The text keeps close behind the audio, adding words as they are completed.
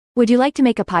Would you like to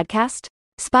make a podcast?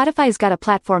 Spotify's got a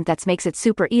platform that makes it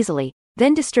super easily,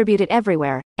 then distribute it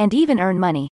everywhere, and even earn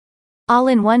money. All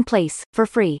in one place, for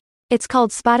free. It's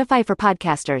called Spotify for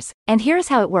Podcasters, and here's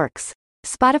how it works.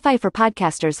 Spotify for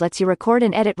Podcasters lets you record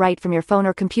and edit right from your phone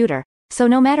or computer, so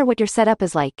no matter what your setup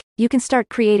is like, you can start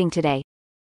creating today.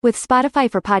 With Spotify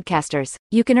for Podcasters,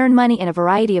 you can earn money in a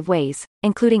variety of ways,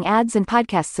 including ads and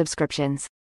podcast subscriptions.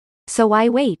 So why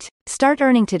wait? Start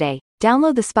earning today.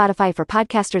 Download the Spotify for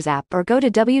Podcasters app or go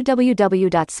to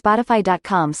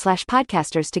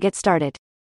www.spotify.com/podcasters to get started.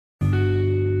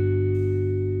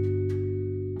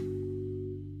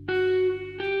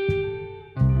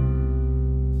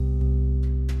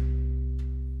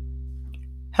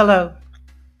 Hello,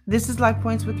 this is Life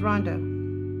Points with Rhonda,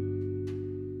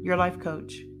 your life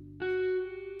coach.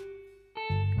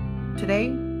 Today,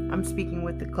 I'm speaking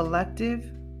with the collective.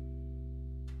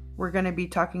 We're going to be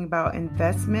talking about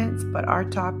investments, but our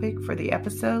topic for the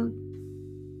episode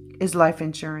is life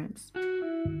insurance.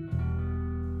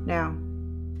 Now,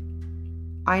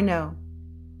 I know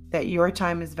that your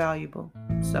time is valuable,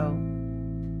 so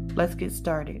let's get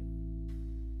started.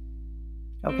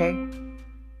 Okay?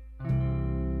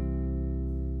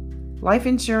 Life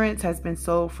insurance has been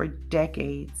sold for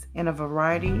decades in a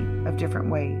variety of different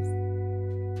ways.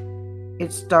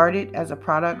 It started as a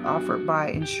product offered by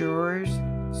insurers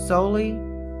solely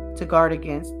to guard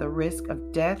against the risk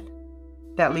of death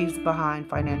that leaves behind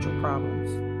financial problems.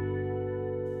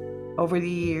 Over the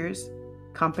years,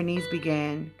 companies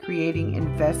began creating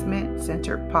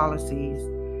investment-centered policies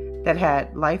that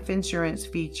had life insurance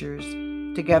features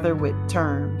together with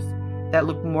terms that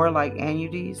looked more like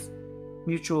annuities,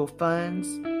 mutual funds,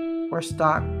 or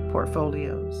stock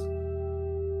portfolios.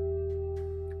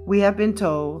 We have been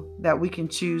told that we can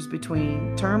choose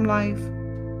between term life,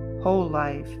 whole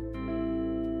life,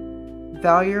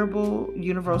 variable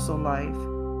universal life,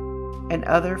 and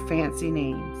other fancy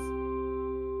names.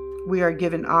 We are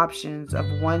given options of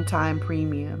one-time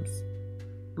premiums,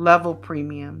 level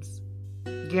premiums,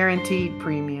 guaranteed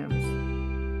premiums,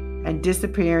 and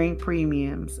disappearing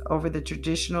premiums over the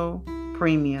traditional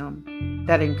premium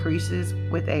that increases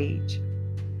with age.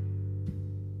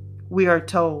 We are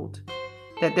told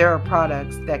that there are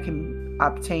products that can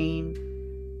obtain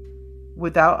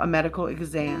without a medical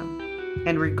exam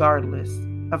and regardless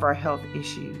of our health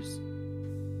issues.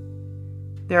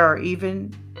 There are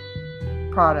even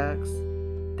products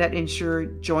that insure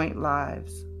joint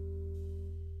lives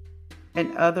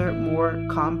and other more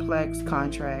complex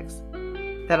contracts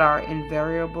that are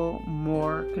invariably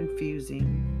more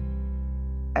confusing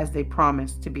as they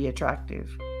promise to be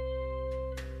attractive.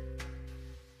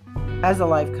 As a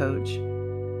life coach,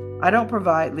 I don't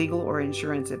provide legal or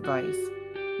insurance advice,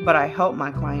 but I help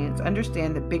my clients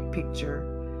understand the big picture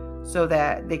so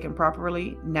that they can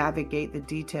properly navigate the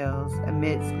details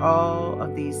amidst all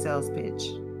of these sales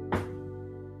pitch.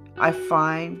 I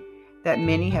find that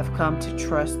many have come to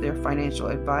trust their financial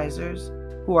advisors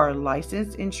who are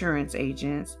licensed insurance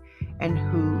agents and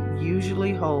who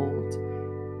usually hold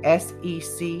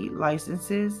SEC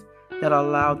licenses that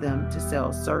allow them to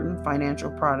sell certain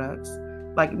financial products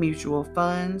like mutual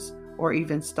funds or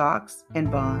even stocks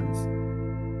and bonds.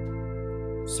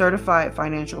 Certified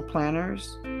financial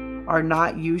planners are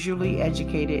not usually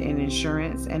educated in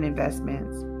insurance and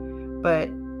investments, but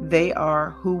they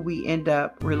are who we end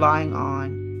up relying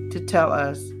on to tell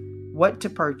us what to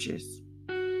purchase.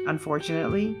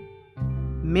 Unfortunately,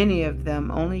 many of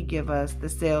them only give us the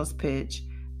sales pitch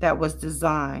that was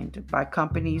designed by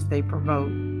companies they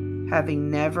promote,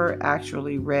 having never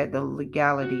actually read the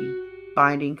legality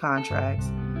binding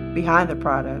contracts behind the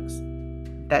products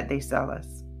that they sell us.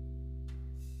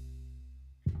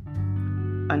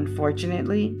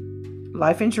 Unfortunately,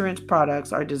 life insurance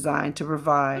products are designed to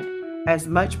provide as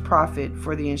much profit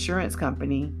for the insurance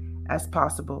company as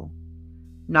possible,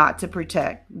 not to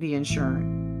protect the insured.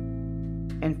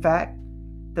 In fact,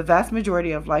 the vast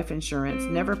majority of life insurance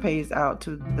never pays out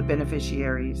to the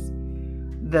beneficiaries.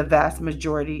 The vast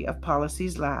majority of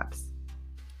policies lapse,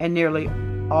 and nearly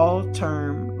all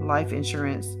term life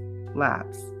insurance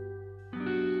lapse,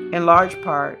 in large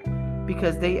part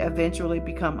because they eventually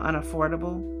become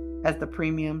unaffordable as the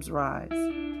premiums rise.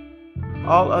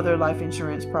 All other life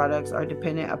insurance products are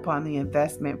dependent upon the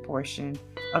investment portion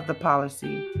of the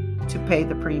policy to pay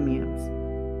the premiums,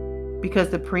 because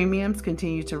the premiums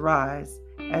continue to rise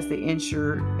as the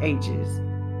insured ages,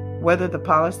 whether the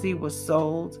policy was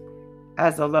sold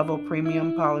as a level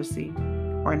premium policy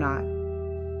or not.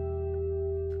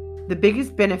 The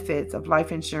biggest benefits of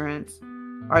life insurance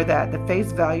are that the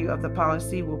face value of the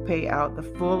policy will pay out the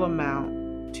full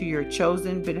amount to your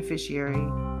chosen beneficiary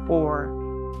or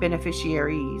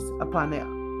beneficiaries upon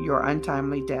your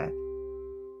untimely death.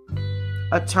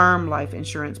 A term life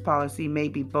insurance policy may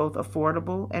be both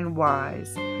affordable and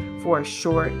wise for a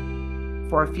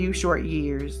few short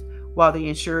years, while the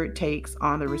insured takes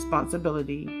on the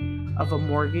responsibility of a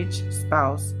mortgage,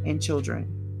 spouse, and children.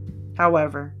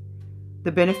 However,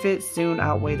 the benefits soon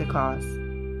outweigh the costs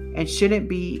and shouldn't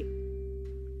be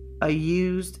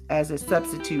used as a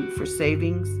substitute for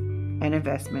savings and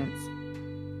investments.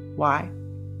 Why?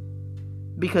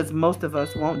 Because most of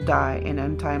us won't die an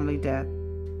untimely death.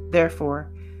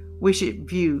 Therefore, we should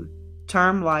view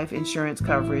term life insurance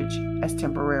coverage as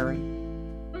temporary.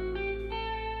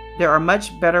 There are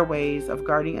much better ways of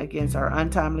guarding against our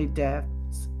untimely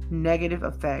death's negative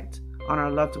effect on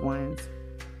our loved ones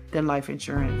than life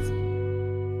insurance.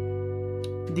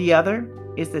 The other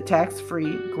is the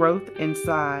tax-free growth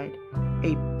inside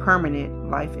a permanent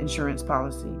life insurance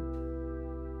policy.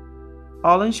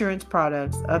 All insurance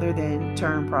products other than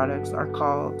term products are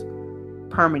called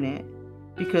permanent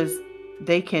because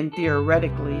they can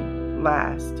theoretically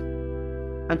last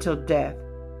until death,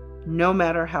 no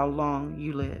matter how long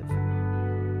you live.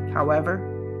 However,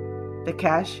 the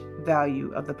cash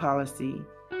value of the policy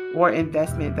or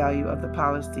investment value of the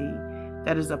policy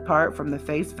that is apart from the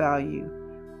face value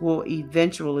will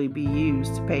eventually be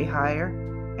used to pay higher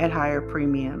and higher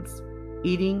premiums,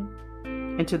 eating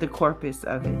into the corpus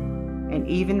of it, and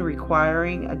even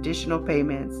requiring additional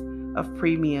payments of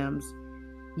premiums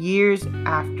years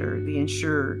after the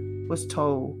insured was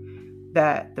told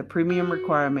that the premium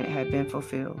requirement had been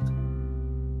fulfilled.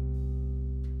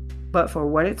 But for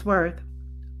what it's worth,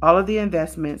 all of the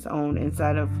investments owned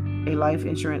inside of a life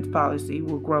insurance policy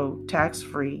will grow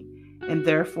tax-free and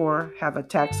therefore have a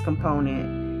tax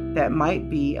component that might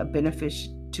be a benefit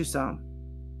to some.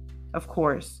 Of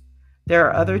course, there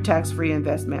are other tax-free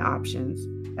investment options,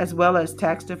 as well as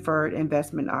tax-deferred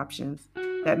investment options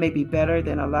that may be better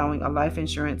than allowing a life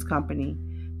insurance company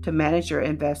to manage your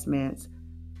investments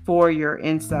for your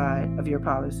inside of your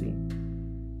policy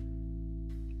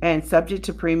and subject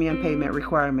to premium payment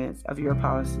requirements of your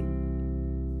policy.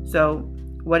 So,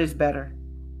 what is better?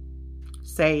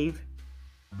 Save,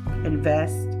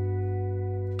 invest,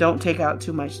 don't take out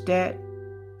too much debt.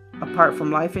 Apart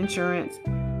from life insurance,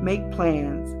 make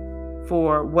plans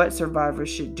for what survivors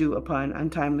should do upon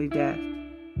untimely death.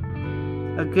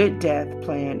 A good death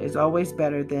plan is always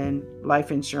better than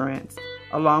life insurance,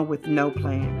 along with no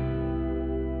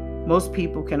plan. Most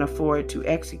people can afford to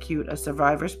execute a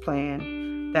survivor's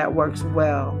plan that works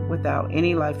well without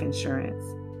any life insurance.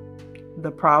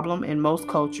 The problem in most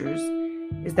cultures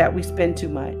is that we spend too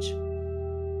much,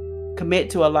 commit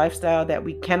to a lifestyle that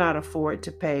we cannot afford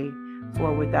to pay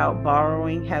for without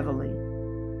borrowing heavily,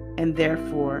 and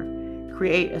therefore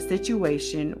create a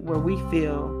situation where we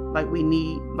feel like we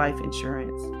need life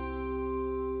insurance.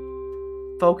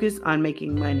 Focus on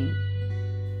making money,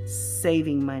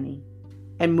 saving money,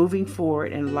 and moving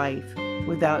forward in life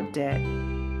without debt,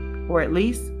 or at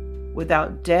least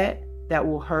without debt that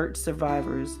will hurt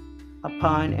survivors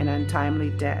upon an untimely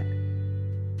death.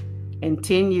 In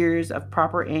 10 years of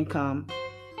proper income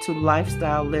to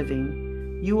lifestyle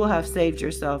living, you will have saved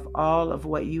yourself all of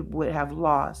what you would have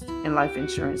lost in life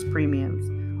insurance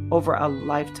premiums over a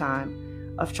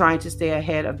lifetime of trying to stay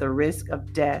ahead of the risk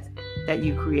of death that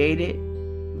you created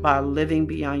by living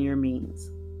beyond your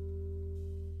means.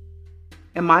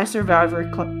 In my Survivor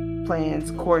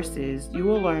Plans courses, you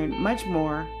will learn much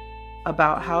more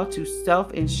about how to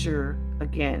self-insure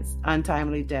against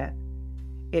untimely death.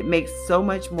 It makes so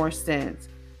much more sense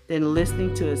than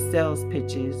listening to the sales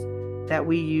pitches that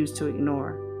we used to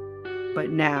ignore, but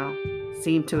now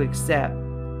seem to accept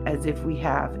as if we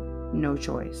have no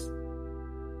choice.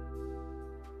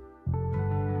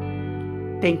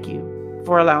 Thank you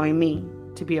for allowing me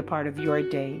to be a part of your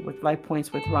day with Life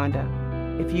Points with Rhonda.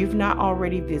 If you've not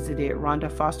already visited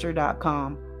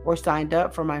rhondafoster.com or signed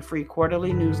up for my free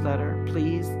quarterly newsletter,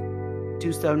 please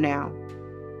do so now.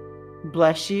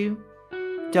 Bless you.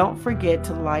 Don't forget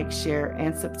to like, share,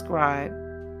 and subscribe.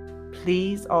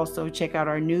 Please also check out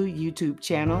our new YouTube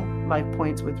channel, Life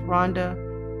Points with Rhonda,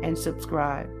 and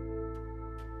subscribe.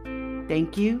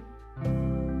 Thank you.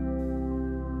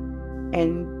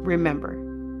 And remember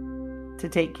to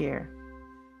take care,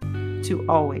 to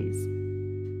always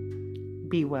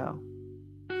be well.